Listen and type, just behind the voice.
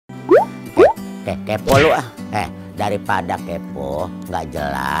Kepo lu ah. Daripada kepo nggak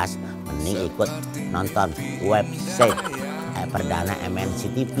jelas, mending ikut nonton website perdana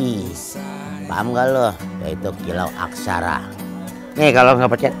MNCTV. Paham gak lo? Yaitu KILAU AKSARA. Nih kalau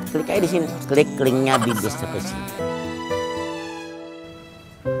nggak percaya, klik aja di sini. Klik linknya di deskripsi.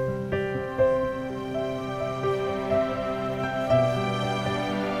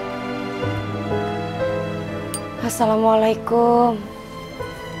 Assalamualaikum.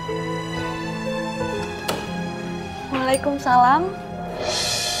 Waalaikumsalam.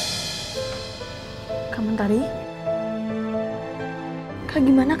 Kak Mentari, Kak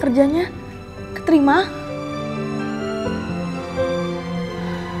gimana kerjanya? Keterima?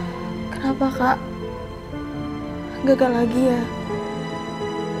 Kenapa Kak? Gagal lagi ya?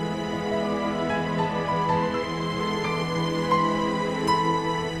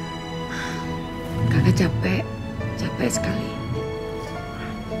 Kakak capek sekali.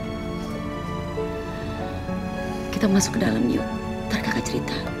 Kita masuk ke dalam yuk, ntar kakak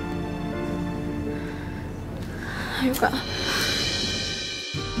cerita. Ayo Kak.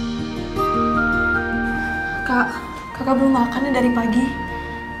 Kakak belum makan ya dari pagi?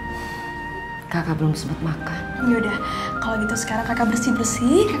 Kakak belum sempat makan. Yaudah, kalau gitu sekarang kakak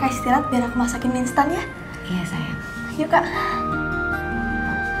bersih-bersih, kakak istirahat biar aku masakin mie instan ya. Iya sayang. Yuk Kak.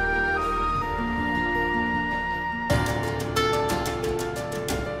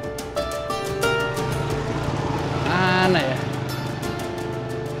 Mana ya?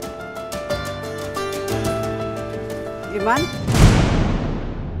 Gimana?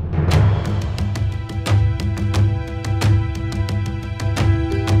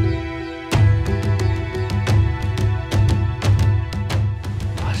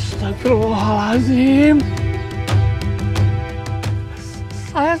 Astagfirullahaladzim.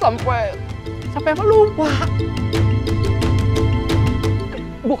 Saya sampai lupa.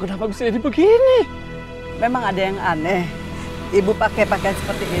 Bu, kenapa bisa jadi begini? Memang ada yang aneh. Ibu pakai pakaian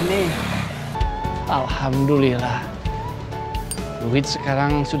seperti ini. Alhamdulillah. Duit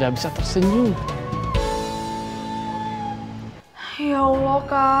sekarang sudah bisa tersenyum. Ya Allah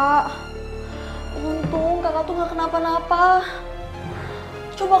Kak. Untung kakak tuh gak kenapa-napa.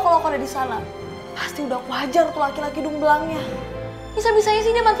 Coba kalau aku ada di sana, pasti udah wajar tuh laki-laki dumblangnya. Bisa-bisanya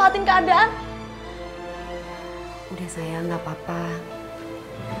sih dia manfaatin keadaan. Udah sayang, nggak apa-apa.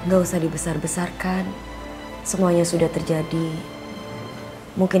 Nggak usah dibesar-besarkan. Semuanya sudah terjadi.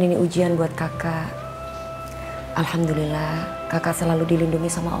 Mungkin ini ujian buat kakak. Alhamdulillah, kakak selalu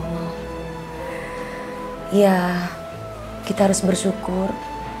dilindungi sama Allah. Ya, kita harus bersyukur.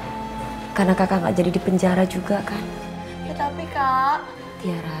 Karena kakak nggak jadi di penjara juga kan. Ya tapi Kak,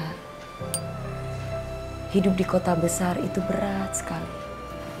 Tiara, hidup di kota besar itu berat sekali.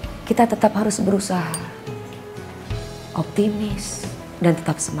 Kita tetap harus berusaha, optimis, dan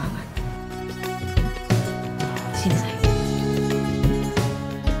tetap semangat. Sini sayang.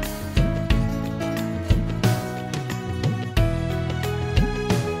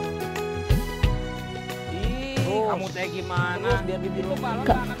 Kamu teh gimana? Biar bibir lo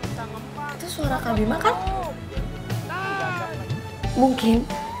Kak, itu suara Kak Bima kan? Mungkin.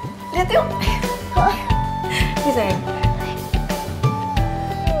 Lihat yuk. Ini sayang.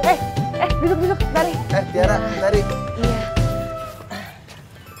 Duduk, Dari. Tiara, Mentari. Iya.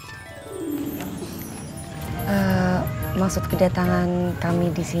 Maksud kedatangan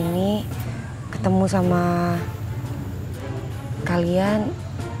kami di sini ketemu sama kalian,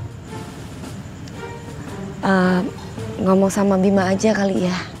 ngomong sama Bima aja kali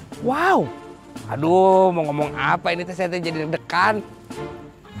ya. Wow. Aduh, mau ngomong apa ini teh saya jadi deg-degan.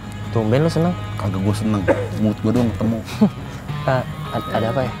 Tumben lu seneng? Kagak gue seneng. Mood gue dong ketemu.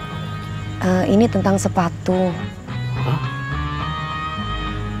 Ada apa ya? Ini tentang sepatu.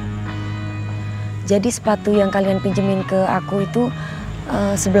 Jadi sepatu yang kalian pinjemin ke aku itu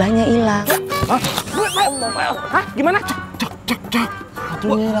sebelahnya hilang. Hah? Gimana? Cek.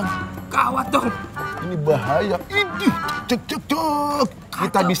 Sepatunya hilang. Gawat dong. Ini bahaya. Idih, cek.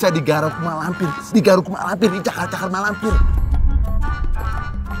 Kita bisa digaruk malampir, dicakar malampir.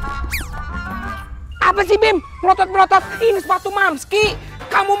 Apa sih Bim? Melotot. Ini sepatu Mamski.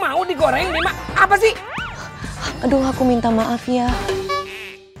 Kamu mau digoreng, Bima? Apa sih? Aduh, aku minta maaf ya.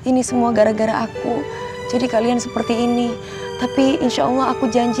 Ini semua gara-gara aku. Jadi kalian seperti ini. Tapi insya Allah aku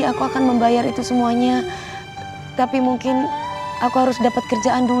janji aku akan membayar itu semuanya. Tapi mungkin aku harus dapat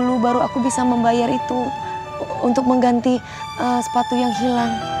kerjaan dulu baru aku bisa membayar itu. Untuk mengganti sepatu yang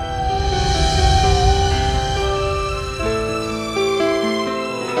hilang.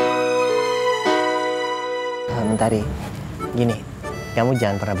 Mentari, gini, kamu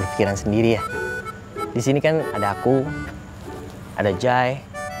jangan pernah berpikiran sendiri ya. Di sini kan ada aku, ada Jai,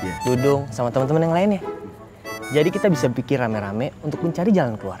 Dudung, sama teman-teman yang lainnya. Jadi kita bisa pikir rame-rame untuk mencari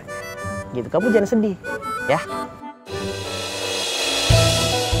jalan keluarnya. Gitu, kamu jangan sedih, ya.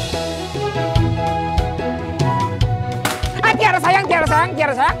 Tiara sayang, Tiara sayang,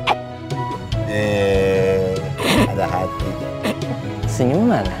 Tiara sayang. Ada hati. Senyum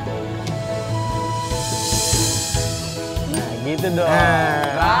mana? Nah, gitu dong.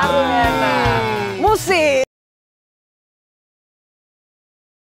 Baru enak. Musik.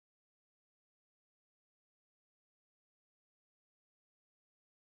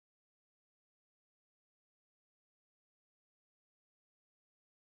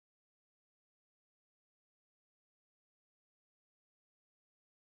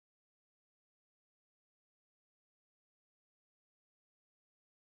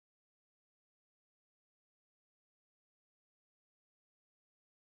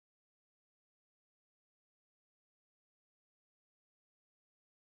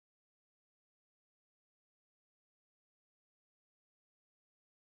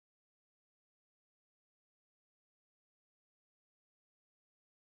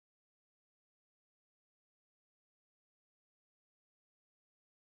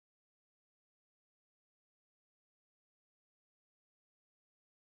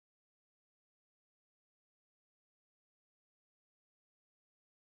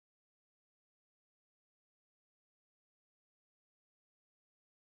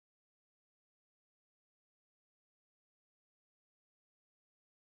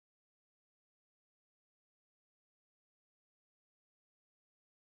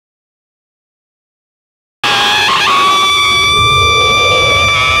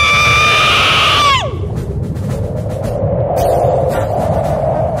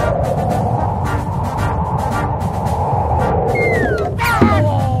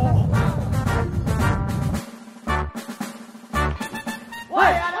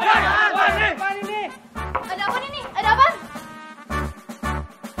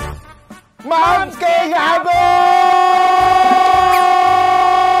 Mamski jago!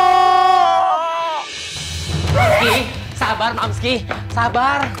 Sabar, Mamski,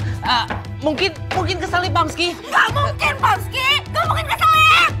 sabar. Mungkin keselip, Mamski. Gak mungkin, Mamski. Gak mungkin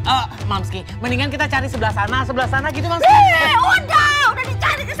keselip. Mamski, mendingan kita cari sebelah sana gitu, Mamski. Udah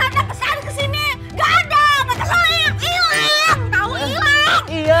dicari ke sana, ke sini. Gak ada, gak keselip. Hilang, tahu hilang.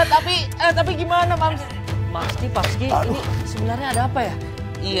 Iya, tapi gimana, Mamski? Mamski, ini sebenarnya ada apa ya?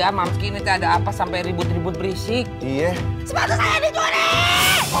 Iya, Mamski, ini ada apa sampai ribut-ribut berisik? Iya. Sepatu saya dicuri.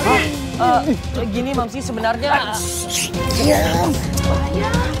 Gini, Mamski, sebenarnya... Diam.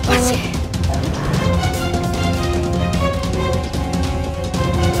 Masih.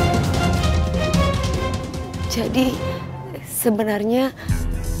 Jadi sebenarnya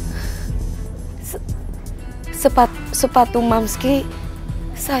sepatu Mamski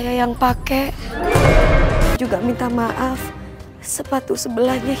saya yang pakai. Juga minta maaf, sepatu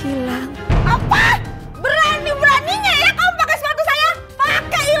sebelahnya hilang. Apa? Berani-beraninya ya kamu pakai sepatu saya?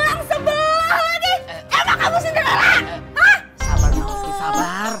 Pakai hilang sebelah lagi. Emang kamu Cinderella? Hah? Sabar, Mamski,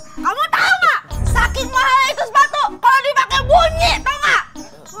 sabar. Kamu tahu nggak? Saking mahal itu sepatu, kalau dipakai bunyi, tahu nggak?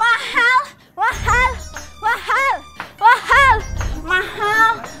 Mahal, mahal, mahal, mahal,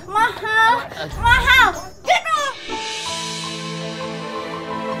 mahal, mahal, mahal. Gitu.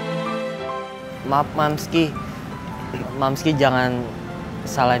 Maaf, Mamski. Mamski jangan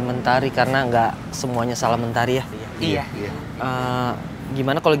salahin Mentari karena nggak semuanya salah Mentari ya. Iya.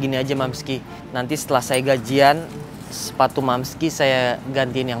 Gimana kalau gini aja, Mamski? Nanti setelah saya gajian, sepatu Mamski saya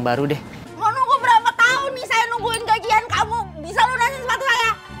gantiin yang baru deh. Mau nunggu berapa tahun nih saya nungguin gajian kamu? Bisa lunasin sepatu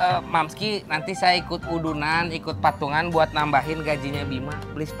saya? Mamski, nanti saya ikut udunan, ikut patungan buat nambahin gajinya Bima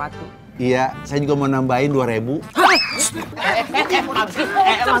beli sepatu. Iya, saya juga mau nambahin 2.000. Mamski,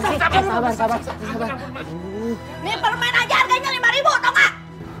 sabar. Nih permen aja harganya 5.000, tau nggak?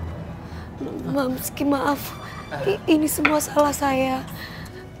 Mamski, maaf. Ini semua salah saya.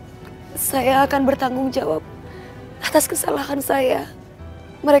 Saya akan bertanggung jawab atas kesalahan saya.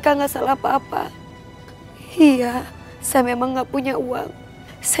 Mereka nggak salah apa-apa. Iya, saya memang nggak punya uang.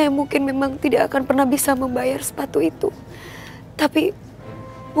 Saya mungkin memang tidak akan pernah bisa membayar sepatu itu. Tapi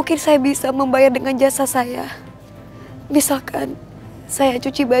mungkin saya bisa membayar dengan jasa saya. Misalkan saya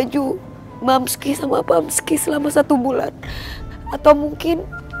cuci baju Mamski sama Pamski selama 1 bulan. Atau mungkin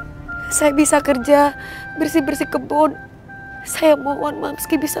saya bisa kerja bersih-bersih kebun. Saya mohon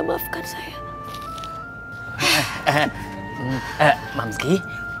Mamski bisa maafkan saya. Mamski,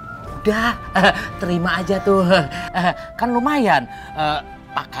 udah terima aja tuh. Kan lumayan.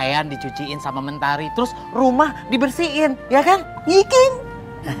 Pakaian dicuciin sama Mentari, terus rumah dibersihin, ya kan? Yiking.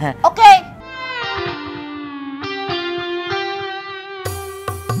 Oke.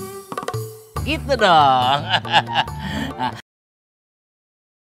 gitu dong.